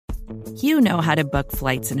You know how to book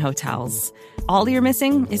flights and hotels. All you're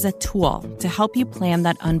missing is a tool to help you plan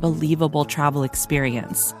that unbelievable travel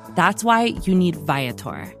experience. That's why you need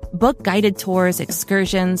Viator. Book guided tours,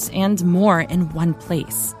 excursions, and more in one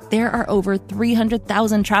place. There are over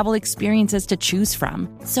 300,000 travel experiences to choose from,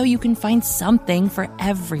 so you can find something for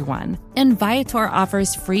everyone. And Viator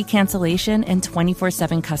offers free cancellation and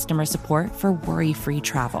 24/7 customer support for worry-free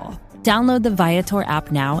travel. Download the Viator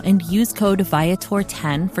app now and use code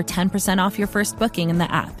Viator10 for 10% off your first booking in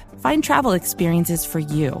the app. Find travel experiences for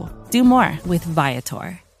you. Do more with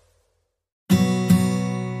Viator.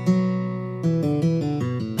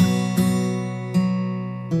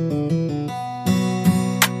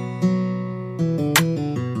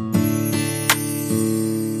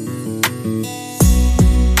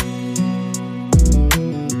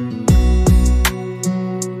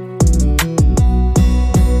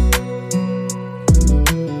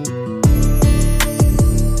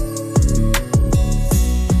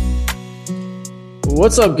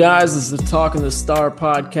 What's up, guys? This is the Talkin The Star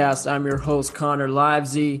podcast. I'm your host, Connor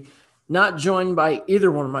Livesay. Not joined by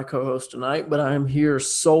either one of my co-hosts tonight, but I'm here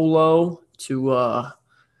solo to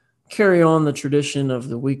carry on the tradition of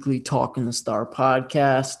the weekly Talkin The Star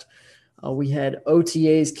podcast. We had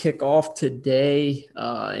OTAs kick off today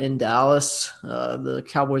in Dallas. The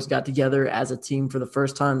Cowboys got together as a team for the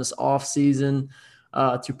first time this offseason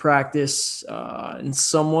to practice in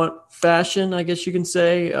somewhat fashion, I guess you can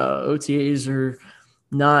say. OTAs are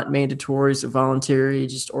not mandatory, so voluntary,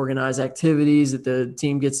 just organized activities that the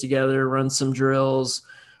team gets together, runs some drills,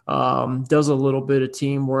 does a little bit of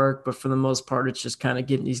teamwork, but for the most part, it's just kind of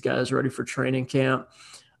getting these guys ready for training camp.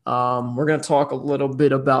 We're going to talk a little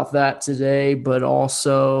bit about that today, but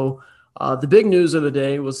also the big news of the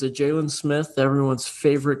day was that Jaylon Smith, everyone's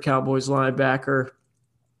favorite Cowboys linebacker,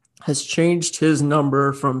 has changed his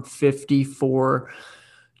number from 54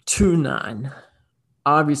 to 9.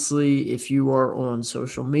 Obviously, if you are on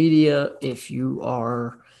social media, if you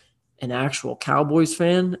are an actual Cowboys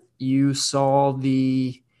fan, you saw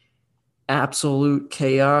the absolute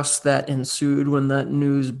chaos that ensued when that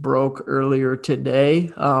news broke earlier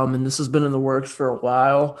today. And this has been in the works for a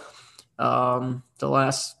while. The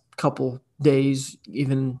last couple days,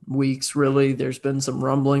 even weeks, really, there's been some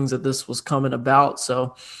rumblings that this was coming about.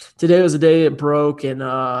 So today was the day it broke, and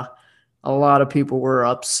a lot of people were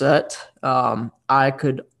upset. I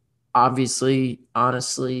could obviously,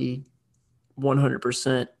 honestly,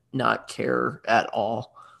 100% not care at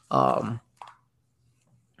all.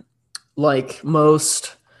 Like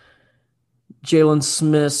most, Jaylon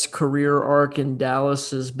Smith's career arc in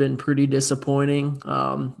Dallas has been pretty disappointing.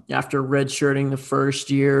 After redshirting the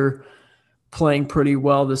first year, playing pretty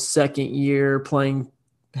well the second year, playing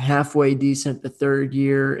halfway decent the third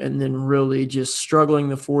year, and then really just struggling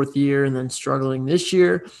the fourth year and then struggling this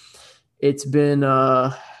year. It's been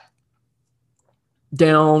down,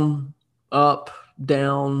 up,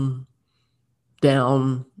 down,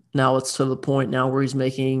 down. Now it's to the point now where he's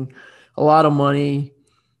making a lot of money.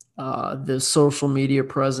 The social media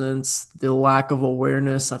presence, the lack of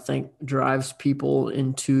awareness, I think, drives people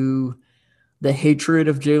into the hatred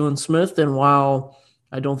of Jaylon Smith. And while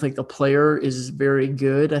I don't think the player is very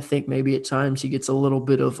good, I think maybe at times he gets a little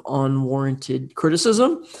bit of unwarranted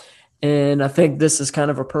criticism. And I think this is kind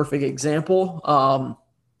of a perfect example.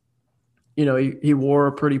 He wore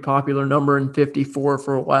a pretty popular number in 54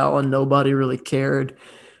 for a while, and nobody really cared.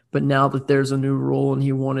 But now that there's a new rule and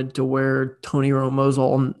he wanted to wear Tony Romo's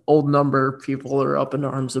old number, people are up in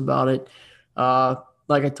arms about it.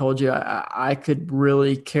 Like I told you, I could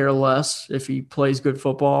really care less if he plays good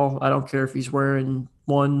football. I don't care if he's wearing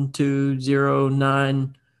 1, 2, 0,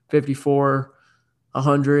 9, 54,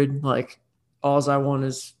 100. Like, all I want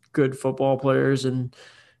is good football players and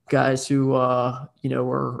guys who, are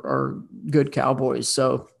good Cowboys.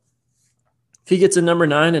 So if he gets a number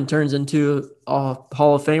 9 and turns into a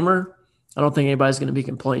Hall of Famer, I don't think anybody's going to be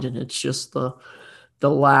complaining. It's just the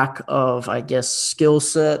lack of, I guess, skill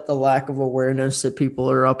set, the lack of awareness that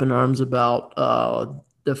people are up in arms about,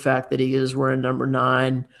 the fact that he is wearing number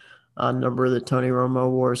 9, a number that Tony Romo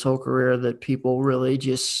wore his whole career, that people really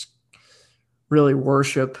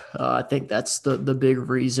worship. I think that's the big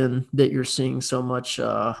reason that you're seeing so much,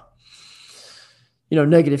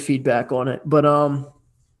 negative feedback on it. But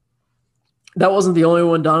that wasn't the only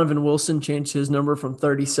one. Donovan Wilson changed his number from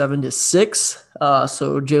 37 to 6.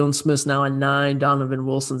 So Jaylon Smith's now in 9. Donovan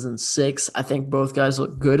Wilson's in 6. I think both guys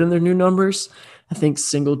look good in their new numbers. I think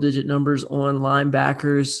single-digit numbers on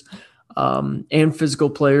linebackers and physical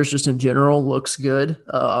players just in general looks good.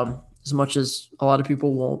 As much as a lot of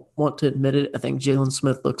people won't want to admit it, I think Jaylon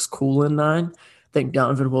Smith looks cool in 9. I think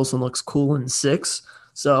Donovan Wilson looks cool in 6.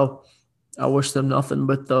 So I wish them nothing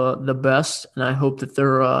but the best, and I hope that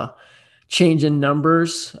their change in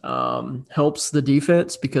numbers helps the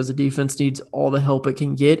defense, because the defense needs all the help it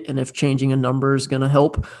can get. And if changing a number is going to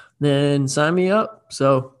help, then sign me up.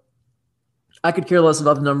 So I could care less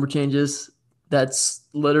about the number changes. That's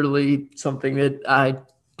literally something that I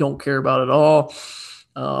don't care about at all.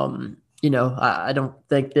 I don't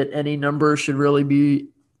think that any number should really be,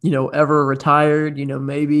 ever retired.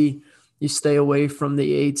 Maybe you stay away from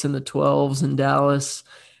the 8s and the 12s in Dallas.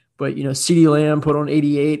 But, CeeDee Lamb put on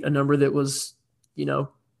 88, a number that was,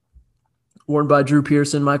 worn by Drew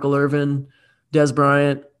Pearson, Michael Irvin, Des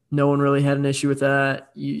Bryant. No one really had an issue with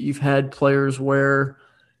that. You've had players wear,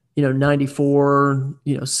 94,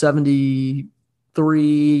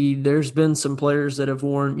 73. There's been some players that have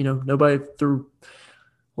worn, nobody threw,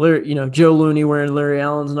 Joe Looney wearing Larry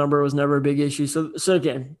Allen's number was never a big issue. So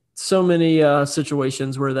again, so many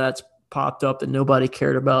situations where that's popped up that nobody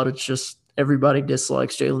cared about. It's just everybody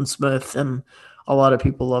dislikes Jaylon Smith, and a lot of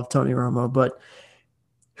people love Tony Romo, but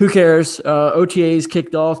who cares? OTAs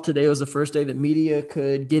kicked off. Today was the first day that media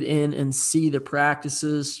could get in and see the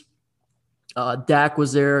practices. Dak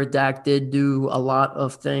was there. Dak did do a lot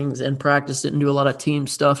of things in practice, didn't do a lot of team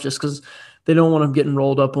stuff just because they don't want him getting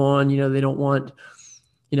rolled up on. They don't want,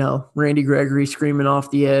 Randy Gregory screaming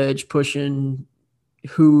off the edge, pushing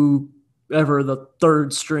whoever the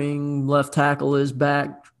third string left tackle is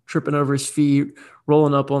back, tripping over his feet,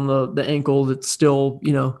 rolling up on the ankle that's still,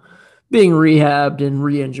 being rehabbed and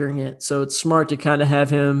re-injuring it. So it's smart to kind of have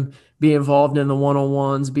him be involved in the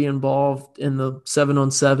one-on-ones, be involved in the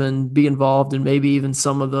 7-on-7, be involved in maybe even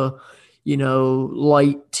some of the,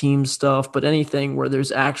 light team stuff. But anything where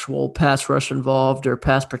there's actual pass rush involved or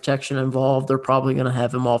pass protection involved, they're probably going to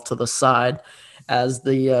have him off to the side as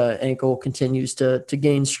the ankle continues to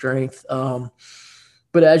gain strength.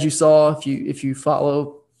 But as you saw, if you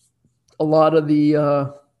follow a lot of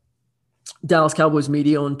the Dallas Cowboys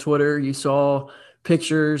media on Twitter, you saw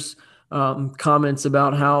pictures, comments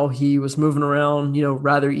about how he was moving around,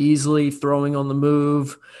 rather easily, throwing on the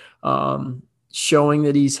move, showing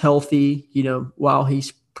that he's healthy, while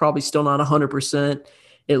he's probably still not 100%.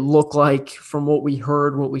 It looked like, from what we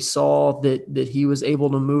heard, what we saw, that he was able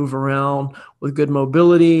to move around with good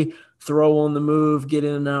mobility, throw on the move, get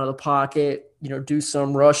in and out of the pocket, do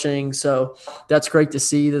some rushing. So that's great to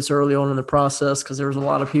see this early on in the process, because there was a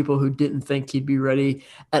lot of people who didn't think he'd be ready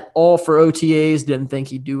at all for OTAs, didn't think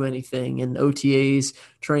he'd do anything in OTAs,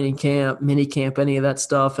 training camp, mini camp, any of that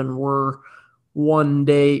stuff. And we're 1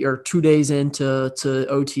 day or 2 days into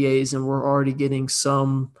OTAs, and we're already getting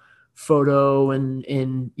some photo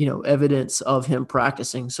and evidence of him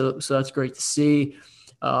practicing. So that's great to see.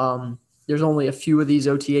 There's only a few of these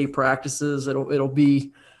OTA practices. It'll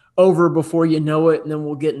be over before you know it, and then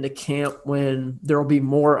we'll get into camp when there'll be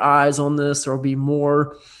more eyes on this. There'll be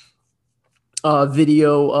more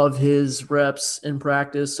video of his reps in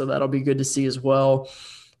practice, so that'll be good to see as well.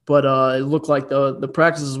 But it looked like the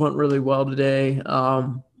practices went really well today.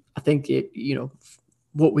 I think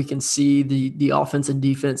what we can see, the offense and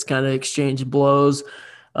defense kind of exchange blows.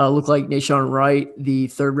 Looked like Nahshon Wright, the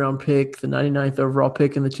third-round pick, the 99th overall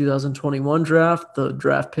pick in the 2021 draft, the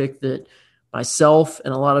draft pick that myself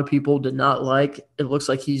and a lot of people did not like. It looks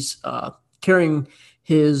like he's carrying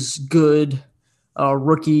his good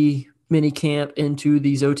rookie mini camp into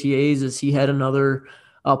these OTAs, as he had another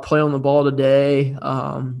play on the ball today.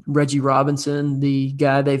 Reggie Robinson, the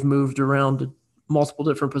guy they've moved around to multiple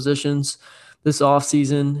different positions this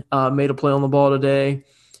offseason, made a play on the ball today.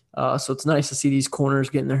 So it's nice to see these corners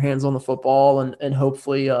getting their hands on the football and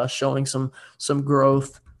hopefully showing some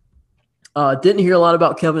growth. Didn't hear a lot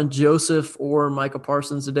about Kevin Joseph or Micah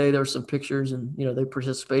Parsons today. There were some pictures, and they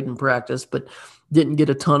participated in practice, but didn't get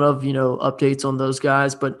a ton of updates on those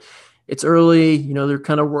guys. But it's early. They're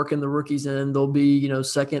kind of working the rookies in. They'll be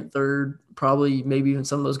second, third, probably maybe even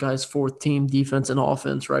some of those guys fourth team defense and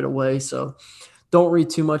offense right away. So don't read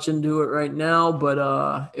too much into it right now.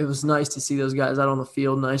 But it was nice to see those guys out on the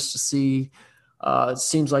field. Nice to see. It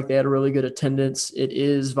seems like they had a really good attendance. It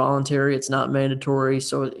is voluntary. It's not mandatory.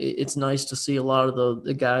 So it's nice to see a lot of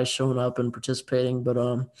the guys showing up and participating.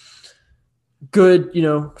 But good,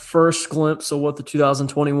 first glimpse of what the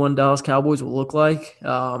 2021 Dallas Cowboys will look like.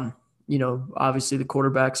 Obviously the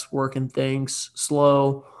quarterback's working things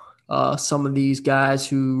slow. Some of these guys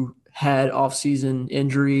who had offseason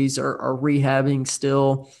injuries are rehabbing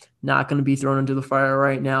still. Not going to be thrown into the fire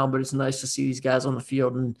right now, but it's nice to see these guys on the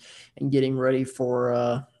field and getting ready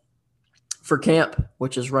for camp,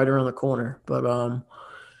 which is right around the corner. But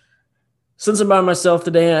Since I'm by myself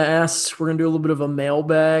today, we're going to do a little bit of a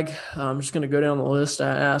mailbag. I'm just going to go down the list. I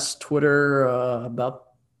asked Twitter about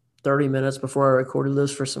 30 minutes before I recorded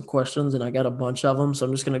this for some questions, and I got a bunch of them. So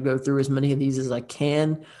I'm just going to go through as many of these as I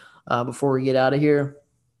can before we get out of here.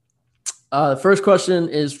 The first question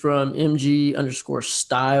is from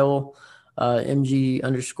MG_style,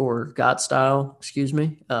 MG_got_style, excuse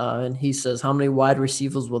me. And he says, how many wide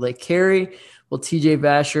receivers will they carry? Will TJ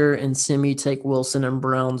Vasher and Simi take Wilson and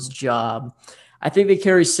Brown's job? I think they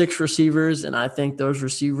carry 6 receivers, and I think those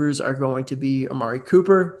receivers are going to be Amari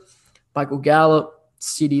Cooper, Michael Gallup,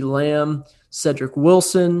 CeeDee Lamb, Cedric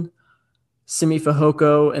Wilson, Simi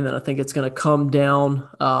Fehoko, and then I think it's going to come down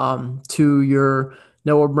to your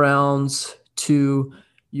Noah Browns, to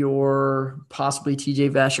your possibly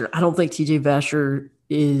TJ Vasher. I don't think TJ Vasher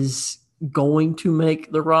is going to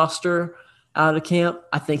make the roster out of camp.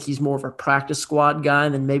 I think he's more of a practice squad guy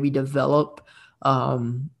and then maybe develop,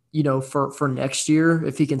 for next year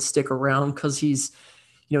if he can stick around, because he's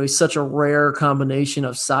such a rare combination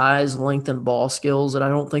of size, length, and ball skills that I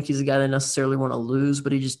don't think he's a guy they necessarily want to lose,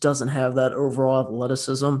 but he just doesn't have that overall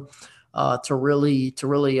athleticism to really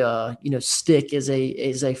stick as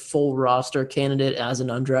a full roster candidate as an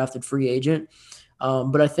undrafted free agent.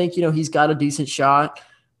 But I think he's got a decent shot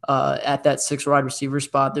at that 6 wide receiver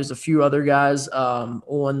spot. There's a few other guys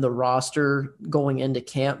on the roster going into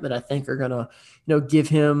camp that I think are going to give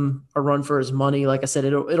him a run for his money. Like I said,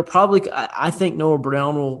 it'll probably, I think Noah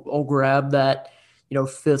Brown will grab that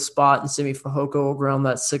 5th spot, and Simi Fehoko will grab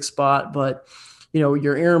that 6th spot. But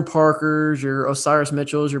your Aaron Parkers, your Osiris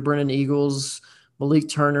Mitchells, your Brennan Eagles, Malik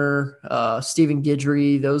Turner, Stephen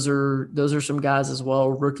Guidry, those are some guys as well,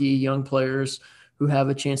 rookie young players who have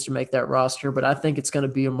a chance to make that roster. But I think it's going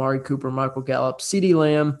to be Amari Cooper, Michael Gallup, CeeDee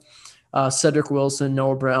Lamb, Cedric Wilson,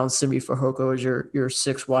 Noah Brown, Simi Fehoko as your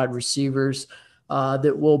 6 wide receivers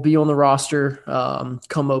that will be on the roster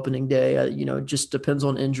come opening day. It just depends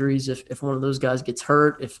on injuries. If one of those guys gets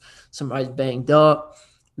hurt, if somebody's banged up,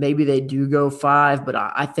 maybe they do go 5, but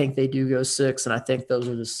I think they do go 6, and I think those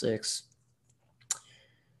are the 6.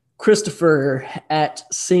 Christopher at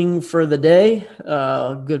Sing for the Day,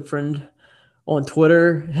 good friend on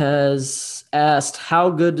Twitter, has asked,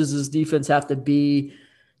 how good does this defense have to be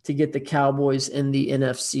to get the Cowboys in the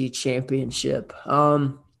NFC Championship?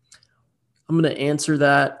 I'm going to answer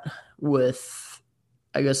that with,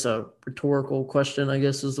 I guess, a rhetorical question, I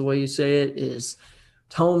guess is the way you say it, is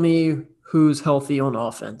tell me who's healthy on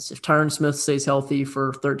offense. If Tyron Smith stays healthy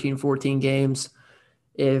for 13, 14 games,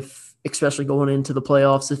 especially going into the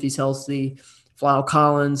playoffs, if he's healthy, La'el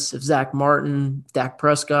Collins, if Zach Martin, Dak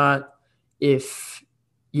Prescott, if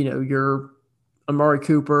you're Amari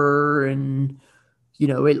Cooper and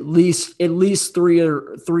at least 3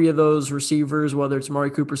 of those receivers, whether it's Amari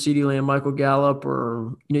Cooper, CeeDee Lamb, Michael Gallup,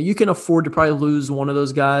 or you can afford to probably lose one of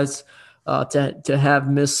those guys to have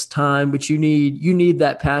missed time, but you need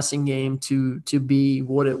that passing game to be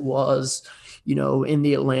what it was in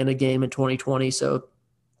the Atlanta game in 2020. So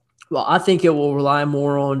I think it will rely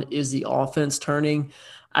more on, is the offense turning?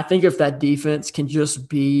 I think if that defense can just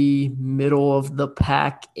be middle of the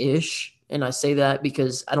pack-ish, and I say that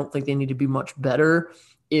because I don't think they need to be much better.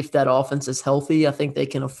 If that offense is healthy, I think they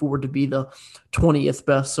can afford to be the 20th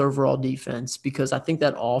best overall defense, because I think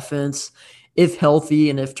that offense, if healthy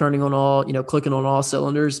and if turning on all, clicking on all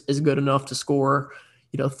cylinders, is good enough to score,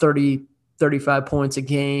 30, 35 points a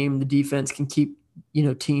game. The defense can keep,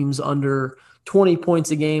 teams under 20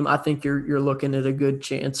 points a game. I think you're looking at a good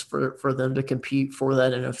chance for them to compete for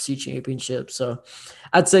that NFC Championship. So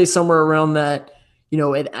I'd say somewhere around that,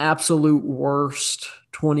 an absolute worst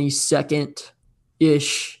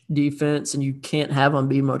 22nd-ish defense, and you can't have them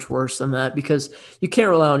be much worse than that, because you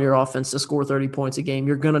can't rely on your offense to score 30 points a game.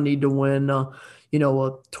 You're going to need to win, a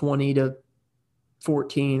 20-14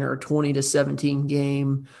 or 20-17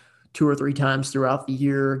 game 2 or 3 times throughout the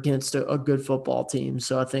year against a good football team.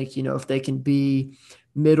 So I think, if they can be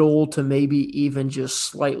middle to maybe even just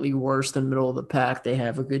slightly worse than middle of the pack, they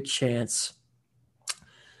have a good chance.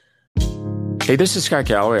 Hey, this is Scott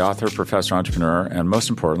Galloway, author, professor, entrepreneur, and most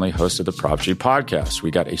importantly, host of the Prop G podcast. We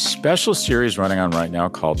got a special series running on right now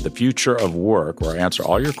called The Future of Work, where I answer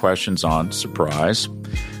all your questions on, surprise,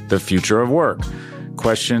 the future of work.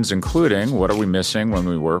 Questions including, what are we missing when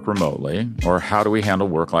we work remotely? Or how do we handle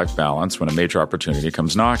work-life balance when a major opportunity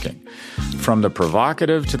comes knocking? From the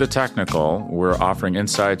provocative to the technical, we're offering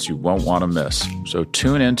insights you won't want to miss. So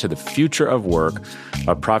tune in to The Future of Work,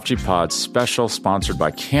 a Prop G Pod special sponsored by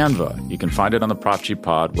Canva. You can find it on the Prop G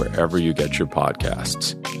Pod wherever you get your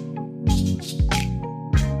podcasts.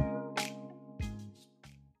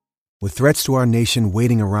 With threats to our nation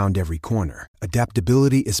waiting around every corner,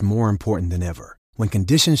 adaptability is more important than ever. When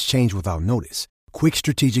conditions change without notice, quick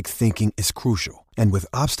strategic thinking is crucial. And with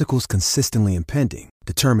obstacles consistently impending,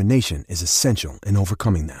 determination is essential in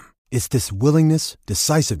overcoming them. It's this willingness,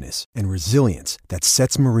 decisiveness, and resilience that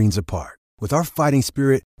sets Marines apart. With our fighting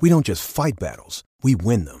spirit, we don't just fight battles, we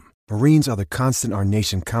win them. Marines are the constant our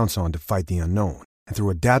nation counts on to fight the unknown. And through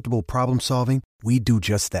adaptable problem solving, we do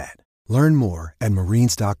just that. Learn more at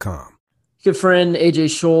marines.com. Good friend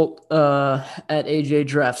AJ Schultz at AJ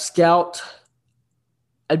Draft Scout.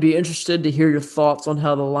 I'd be interested to hear your thoughts on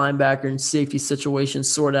how the linebacker and safety situation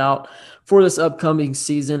sort out for this upcoming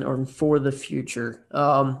season or for the future.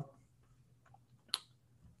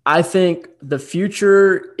 I think the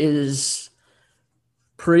future is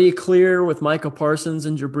pretty clear with Micah Parsons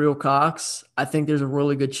and Jabril Cox. I think there's a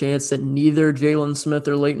really good chance that neither Jaylon Smith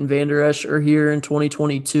or Leighton Vander Esch are here in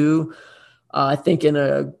 2022. I think in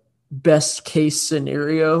a best case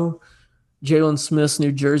scenario, Jaylon Smith's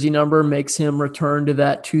New Jersey number makes him return to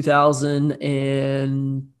that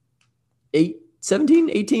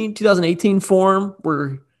 2018 form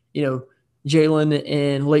where, Jaylon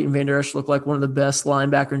and Leighton Vander Esch look like one of the best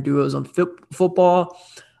linebacker duos on football.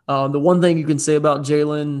 The one thing you can say about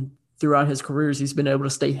Jaylon throughout his career is he's been able to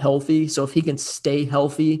stay healthy. So if he can stay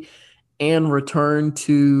healthy and return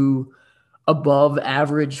to above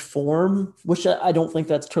average form, which I don't think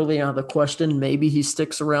that's totally out of the question. Maybe he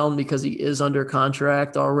sticks around because he is under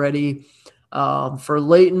contract already. For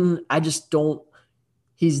Leighton,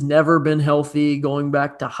 he's never been healthy going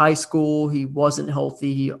back to high school. He wasn't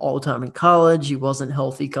healthy all the time in college. He wasn't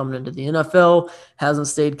healthy coming into the NFL, hasn't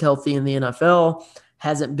stayed healthy in the NFL,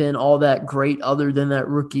 hasn't been all that great other than that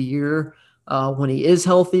rookie year when he is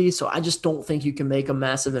healthy. So I just don't think you can make a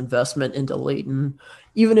massive investment into Leighton,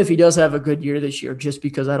 even if he does have a good year this year, just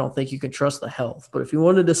because I don't think you can trust the health. But if you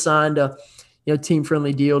wanted to sign a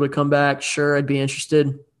team-friendly deal to come back, sure, I'd be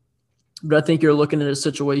interested. But I think you're looking at a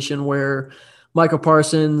situation where Micah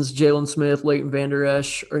Parsons, Jaylon Smith, Leighton Vander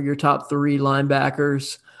Esch are your top three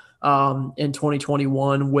linebackers in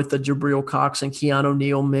 2021 with the Jabril Cox and Keanu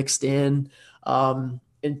Neal mixed in.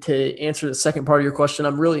 And to answer the second part of your question,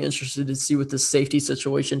 I'm really interested to see what the safety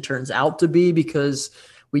situation turns out to be, because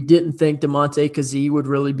we didn't think Damontae Kazee would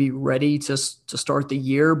really be ready to start the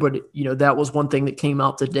year. But, that was one thing that came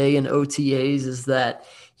out today in OTAs is that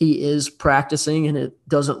he is practicing, and it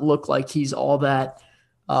doesn't look like he's all that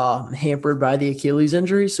hampered by the Achilles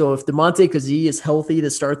injury. So if Damontae Kazee is healthy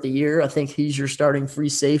to start the year, I think he's your starting free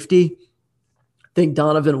safety. I think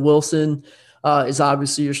Donovan Wilson is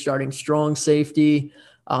obviously your starting strong safety.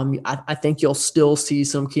 I think you'll still see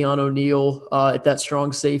some Keanu Neal at that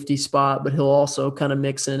strong safety spot, but he'll also kind of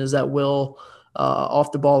mix in as that will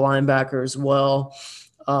off the ball linebacker as well.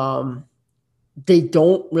 They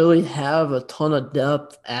don't really have a ton of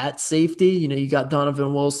depth at safety. You got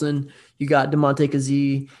Donovan Wilson, you got Damontae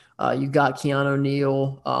Kazee, you got Keanu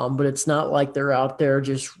Neal, but it's not like they're out there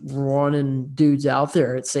just running dudes out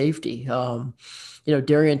there at safety.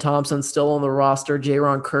 Darian Thompson's still on the roster.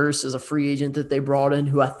 Jaron Kearse is a free agent that they brought in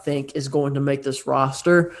who I think is going to make this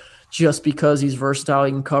roster just because he's versatile.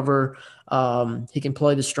 He can cover. He can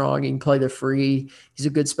play the strong. He can play the free. He's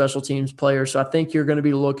a good special teams player. So I think you're going to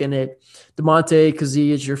be looking at Damontae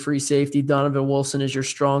Kazee as your free safety. Donovan Wilson is your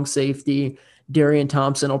strong safety. Darian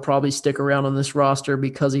Thompson will probably stick around on this roster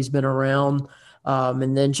because he's been around.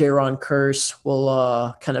 And then Jaron Kearse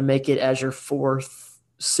will kind of make it as your fourth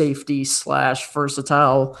safety /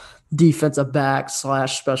 versatile defensive back /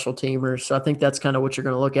 special teamer. So I think that's kind of what you're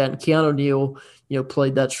going to look at. And Keanu Neal,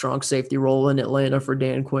 played that strong safety role in Atlanta for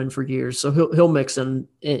Dan Quinn for years. So he'll mix in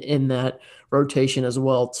that rotation as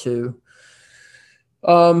well too.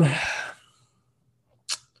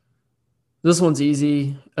 This one's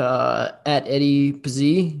easy. At Eddie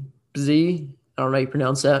Pazee. I don't know how you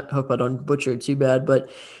pronounce that. I hope I don't butcher it too bad. But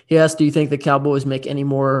he asked, do you think the Cowboys make any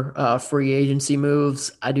more free agency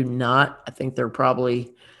moves? I do not. I think they're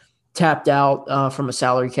probably tapped out from a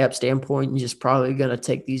salary cap standpoint and just probably going to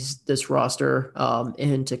take this roster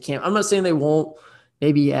into camp. I'm not saying they won't.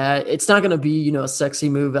 Maybe it's not going to be, a sexy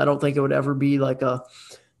move. I don't think it would ever be like a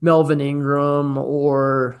Melvin Ingram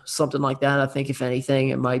or something like that. I think if anything,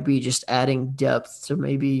 it might be just adding depth to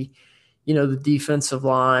maybe – the defensive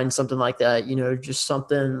line, something like that, just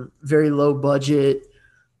something very low budget,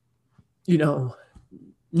 no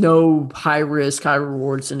high risk, high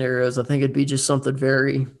reward scenarios. I think it'd be just something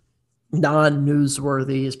very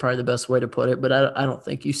non-newsworthy is probably the best way to put it. But I don't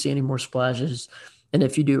think you see any more splashes. And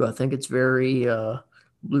if you do, I think it's very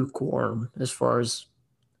lukewarm as far as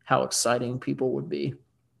how exciting people would be.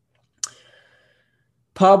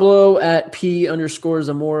 Pablo at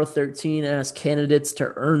P_Zamora13 asks candidates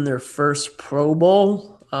to earn their first Pro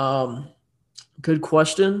Bowl. Good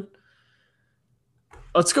question.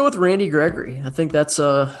 Let's go with Randy Gregory. I think that's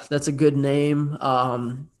a good name.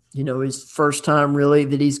 His first time really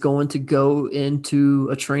that he's going to go into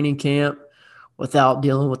a training camp without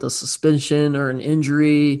dealing with a suspension or an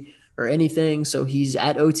injury or anything. So he's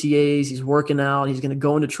at OTAs, he's working out, he's going to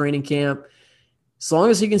go into training camp. As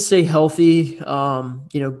long as he can stay healthy,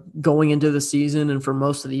 going into the season and for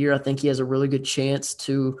most of the year, I think he has a really good chance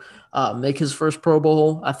to make his first Pro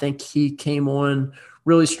Bowl. I think he came on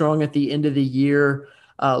really strong at the end of the year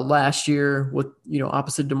last year with,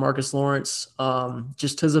 opposite DeMarcus Lawrence.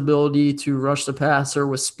 Just his ability to rush the passer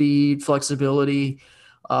with speed, flexibility.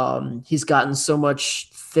 He's gotten so much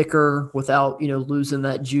thicker without, losing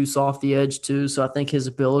that juice off the edge too. So I think his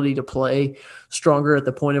ability to play stronger at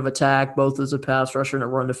the point of attack, both as a pass rusher and a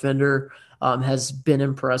run defender, has been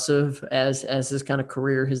impressive as his kind of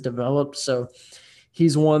career has developed. So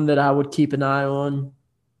he's one that I would keep an eye on.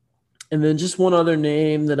 And then just one other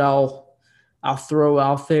name that I'll throw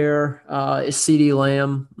out there is CeeDee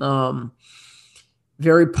Lamb.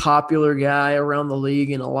 Very popular guy around the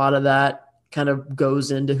league, and a lot of that kind of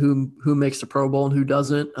goes into who makes the Pro Bowl and who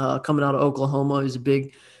doesn't. Coming out of Oklahoma, he's a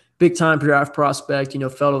big time draft prospect.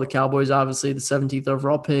 Fell to the Cowboys, obviously the 17th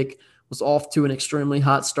overall pick, was off to an extremely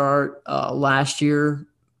hot start last year.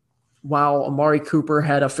 While Amari Cooper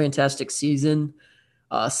had a fantastic season,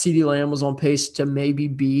 CeeDee Lamb was on pace to maybe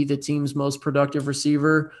be the team's most productive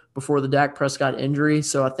receiver before the Dak Prescott injury.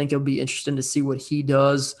 So I think it'll be interesting to see what he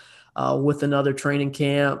does with another training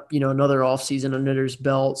camp, another offseason under his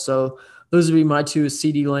belt. So those would be my two,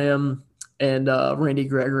 CeeDee Lamb and Randy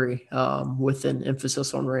Gregory, with an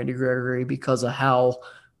emphasis on Randy Gregory because of how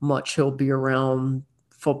much he'll be around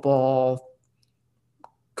football,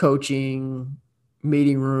 coaching,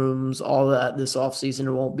 meeting rooms, all that this offseason,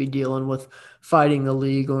 and won't be dealing with fighting the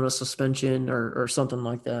league on a suspension or something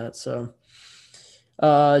like that. So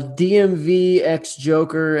DMV X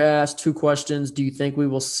Joker asked 2 questions. Do you think we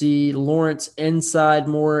will see Lawrence inside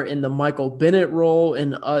more in the Michael Bennett role?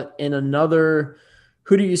 And in another,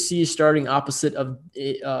 who do you see starting opposite of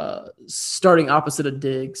Diggs?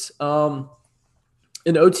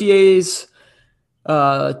 In OTAs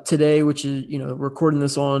today, which is, recording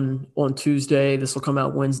this on Tuesday, this will come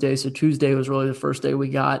out Wednesday. So Tuesday was really the first day we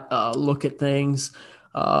got a look at things.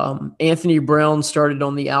 Anthony Brown started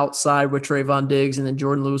on the outside with Trayvon Diggs and then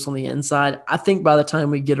Jordan Lewis on the inside. I think by the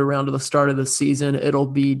time we get around to the start of the season, it'll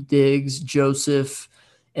be Diggs, Joseph,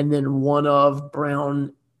 and then one of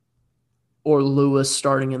Brown or Lewis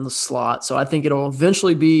starting in the slot. So I think it'll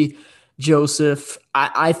eventually be Joseph.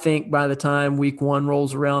 I think by the time week 1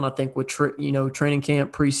 rolls around, I think with training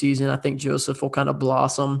camp, preseason, I think Joseph will kind of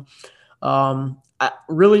blossom.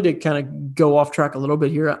 Really, to kind of go off track a little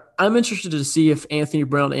bit here, I'm interested to see if Anthony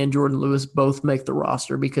Brown and Jordan Lewis both make the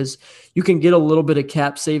roster, because you can get a little bit of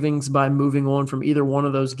cap savings by moving on from either one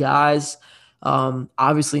of those guys.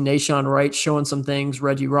 Obviously, Nahshon Wright showing some things,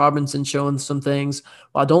 Reggie Robinson showing some things.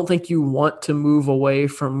 Well, I don't think you want to move away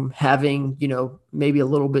from having, maybe a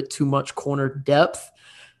little bit too much corner depth.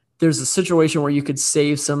 There's a situation where you could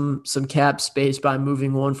save some cap space by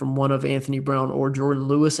moving on from one of Anthony Brown or Jordan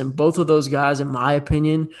Lewis. And both of those guys, in my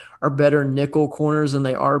opinion, are better nickel corners than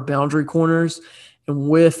they are boundary corners. And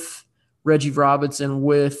with Reggie Robinson,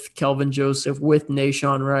 with Kelvin Joseph, with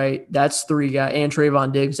Nahshon Wright, that's 3 guys, and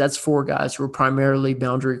Trayvon Diggs, that's 4 guys who are primarily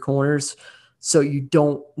boundary corners. So you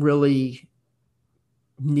don't really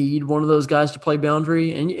need one of those guys to play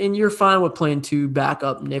boundary. And you're fine with playing 2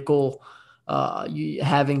 backup nickel, you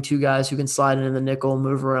having 2 guys who can slide in the nickel and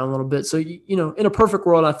move around a little bit. So, in a perfect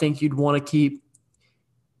world, I think you'd want to keep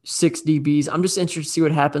 6 DBs. I'm just interested to see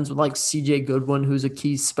what happens with like CJ Goodwin, who's a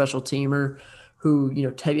key special teamer who,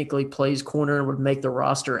 technically plays corner and would make the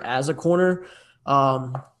roster as a corner.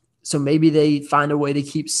 So maybe they find a way to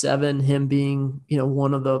keep 7, him being,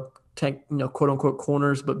 one of the quote unquote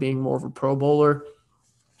corners, but being more of a Pro Bowler.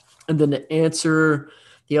 And then to answer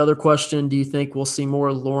the other question, do you think we'll see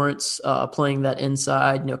more Lawrence playing that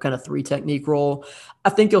inside, kind of 3 technique role? I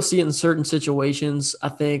think you'll see it in certain situations. I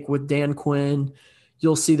think with Dan Quinn,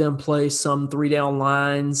 you'll see them play some 3-down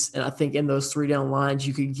lines. And I think in those 3-down lines,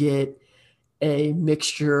 you could get a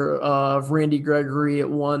mixture of Randy Gregory at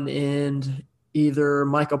one end, either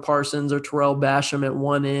Micah Parsons or Terrell Basham at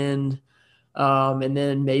one end. And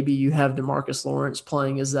then maybe you have DeMarcus Lawrence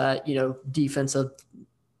playing as that, defensive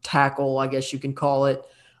tackle, I guess you can call it,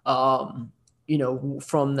 from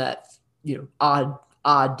that,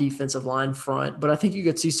 odd defensive line front. But I think you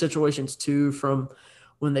could see situations too from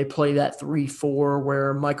when they play that 3-4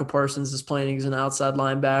 where Michael Parsons is playing as an outside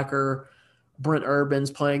linebacker, Brent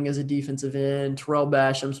Urban's playing as a defensive end, Terrell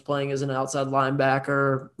Basham's playing as an outside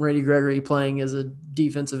linebacker, Randy Gregory playing as a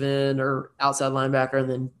defensive end or outside linebacker,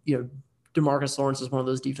 and then, DeMarcus Lawrence is one of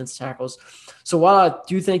those defensive tackles. So while I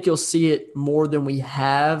do think you'll see it more than we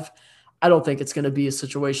have, I don't think it's going to be a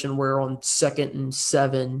situation where on 2nd and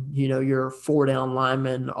 7, your 4-down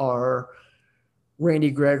linemen are Randy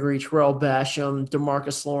Gregory, Terrell Basham,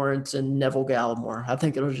 DeMarcus Lawrence, and Neville Gallimore. I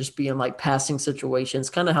think it'll just be in like passing situations,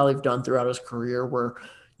 kind of how they've done throughout his career, where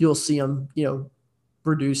you'll see him,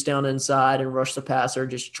 reduce down inside and rush the passer,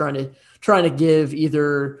 just trying to give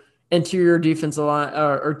either interior defensive line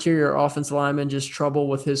or interior offensive lineman just trouble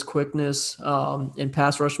with his quickness in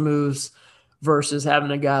pass rush moves versus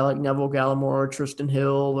having a guy like Neville Gallimore or Tristan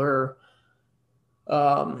Hill or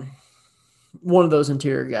one of those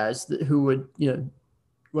interior guys who would,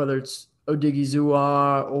 whether it's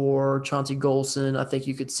Odigizua or Chauncey Golson, I think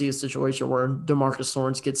you could see a situation where DeMarcus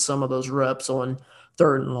Lawrence gets some of those reps on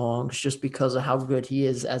 3rd and longs just because of how good he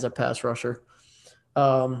is as a pass rusher.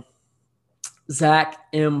 Zach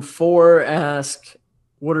M4 asked,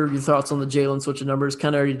 what are your thoughts on the Jaylon switching numbers?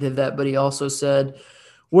 Kind of already did that, but he also said,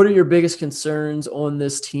 what are your biggest concerns on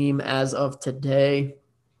this team as of today?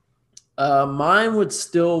 Mine would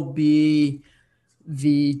still be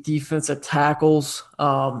the defensive tackles.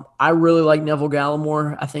 I really like Neville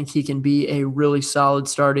Gallimore. I think he can be a really solid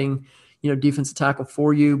starting, defensive tackle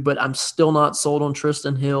for you, but I'm still not sold on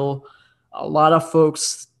Tristan Hill. A lot of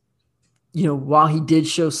folks, while he did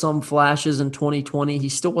show some flashes in 2020, he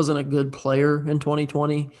still wasn't a good player in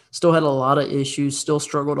 2020. Still had a lot of issues, still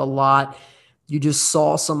struggled a lot. You just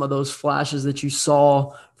saw some of those flashes that you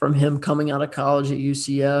saw from him coming out of college at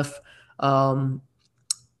UCF.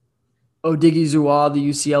 Odigizua, the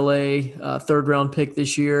UCLA 3rd-round pick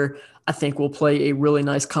this year, I think will play a really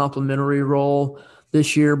nice complementary role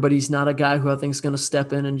this year, but he's not a guy who I think is going to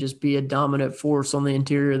step in and just be a dominant force on the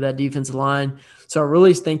interior of that defensive line. So I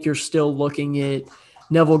really think you're still looking at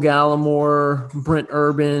Neville Gallimore, Brent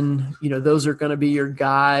Urban. Those are going to be your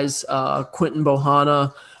guys. Quentin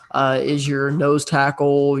Bohanna is your nose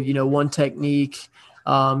tackle, one technique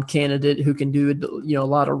candidate who can do, a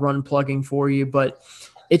lot of run plugging for you, but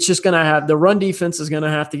it's just going to have – the run defense is going to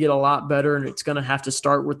have to get a lot better, and it's going to have to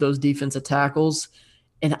start with those defensive tackles.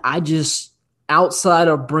 And I just – outside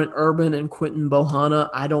of Brent Urban and Quentin Bohanna,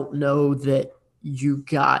 I don't know that you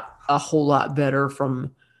got a whole lot better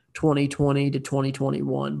from 2020 to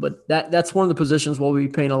 2021. But that's one of the positions we'll be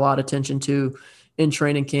paying a lot of attention to in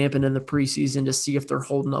training camp and in the preseason to see if they're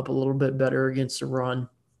holding up a little bit better against the run.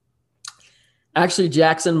 Actually,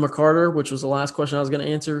 Jackson McCarter, which was the last question I was going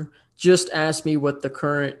to answer, just asked me what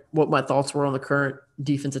my thoughts were on the current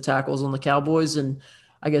defensive tackles on the Cowboys. And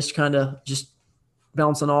I guess kind of just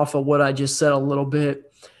bouncing off of what I just said a little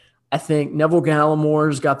bit, I think Neville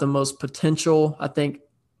Gallimore's got the most potential. I think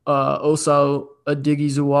Osa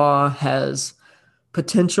Odigizua has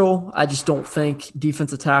potential. I just don't think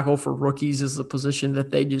defensive tackle for rookies is the position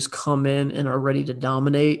that they just come in and are ready to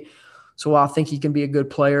dominate. So while I think he can be a good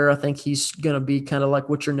player, I think he's going to be kind of like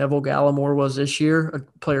what your Neville Gallimore was this year, a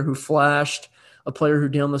player who flashed, a player who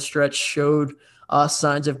down the stretch showed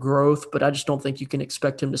signs of growth, but I just don't think you can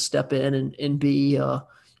expect him to step in and be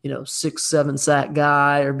 6-7 sack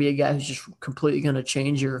guy or be a guy who's just completely going to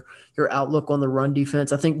change your outlook on the run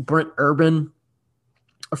defense. I think Brent Urban,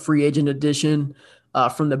 a free agent addition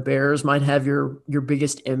from the Bears, might have your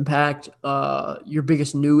biggest impact, your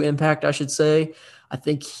biggest new impact, I should say. I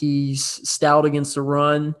think he's stout against the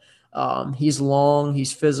run. He's long,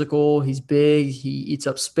 he's physical, he's big, he eats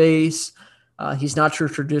up space. He's not your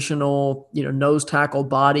traditional, nose tackle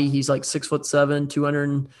body. He's like 6'7",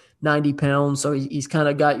 290 pounds. So he's kind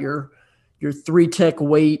of got your 3-tech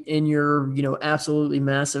weight in your, absolutely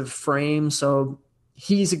massive frame. So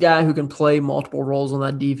he's a guy who can play multiple roles on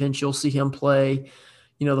that defense. You'll see him play,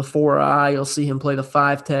 the 4-eye. You'll see him play the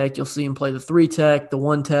 5-tech. You'll see him play the 3-tech, the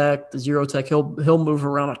 1-tech, the 0-tech. He'll move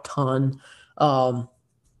around a ton. But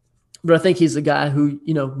I think he's a guy who,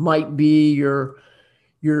 might be your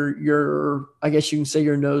I guess you can say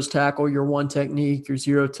your nose tackle, your 1 technique, your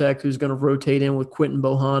 0-tech, who's going to rotate in with Quentin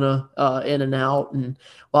Bohanna in and out. And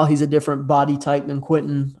while he's a different body type than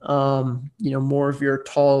Quentin, more of your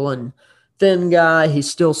tall and thin guy,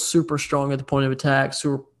 he's still super strong at the point of attack,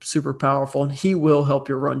 super powerful, and he will help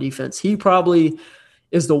your run defense. He probably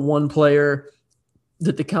is the one player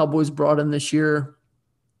that the Cowboys brought in this year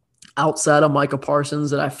outside of Micah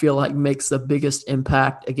Parsons that I feel like makes the biggest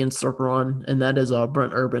impact against the run, and that is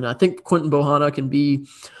Brent Urban. I think Quentin Bohanna can be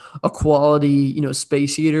a quality,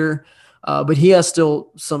 space eater, But he has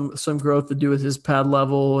still some growth to do with his pad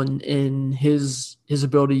level and his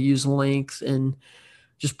ability to use length and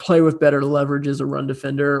just play with better leverage as a run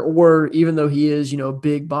defender. Or even though he is, a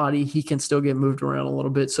big body, he can still get moved around a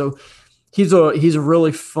little bit. So he's a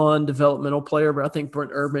really fun developmental player, but I think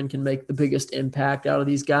Brent Urban can make the biggest impact out of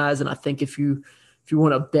these guys. And I think if you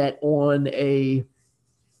want to bet on a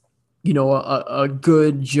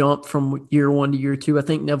good jump from year one to year two, I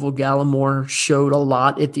think Neville Gallimore showed a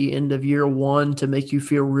lot at the end of year one to make you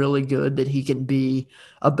feel really good that he can be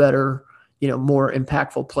a better, more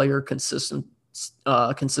impactful player,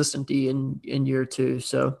 consistency in year two.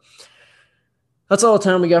 So that's all the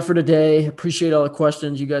time we got for today. Appreciate all the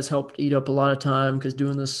questions. You guys helped eat up a lot of time because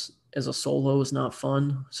doing this as a solo is not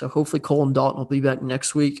fun. So hopefully Cole and Dalton will be back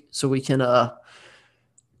next week so we can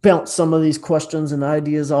bounce some of these questions and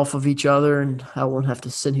ideas off of each other, and I won't have to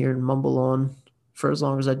sit here and mumble on for as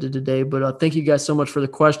long as I did today. But thank you guys so much for the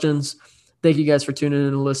questions. Thank you guys for tuning in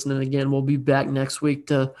and listening again. We'll be back next week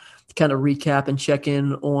to kind of recap and check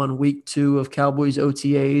in on week 2 of Cowboys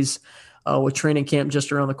OTAs. With training camp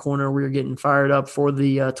just around the corner, we're getting fired up for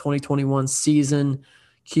the 2021 season.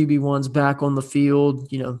 QB1's back on the field.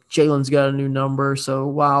 Jaylon's got a new number. So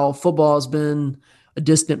while football has been a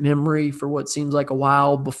distant memory for what seems like a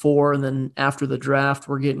while before and then after the draft,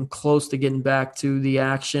 we're getting close to getting back to the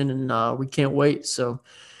action, and we can't wait. So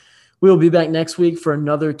we'll be back next week for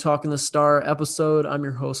another Talkin the Star episode. I'm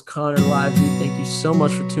your host, Connor Livesay. Thank you so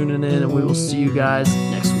much for tuning in, and we will see you guys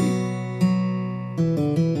next week.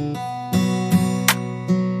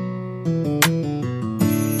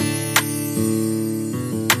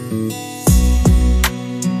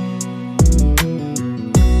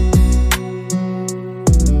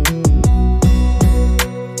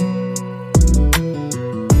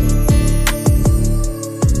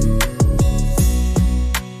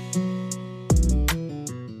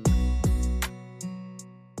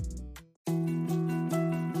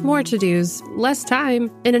 More to-dos, less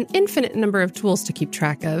time, and an infinite number of tools to keep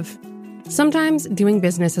track of. Sometimes doing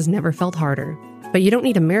business has never felt harder, but you don't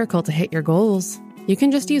need a miracle to hit your goals. You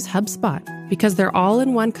can just use HubSpot, because their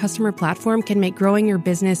all-in-one customer platform can make growing your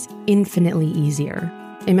business infinitely easier.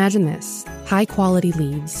 Imagine this: high-quality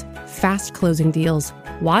leads, fast closing deals,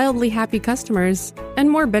 wildly happy customers,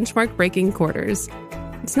 and more benchmark-breaking quarters.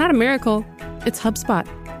 It's not a miracle, it's HubSpot.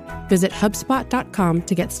 Visit HubSpot.com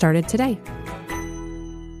to get started today.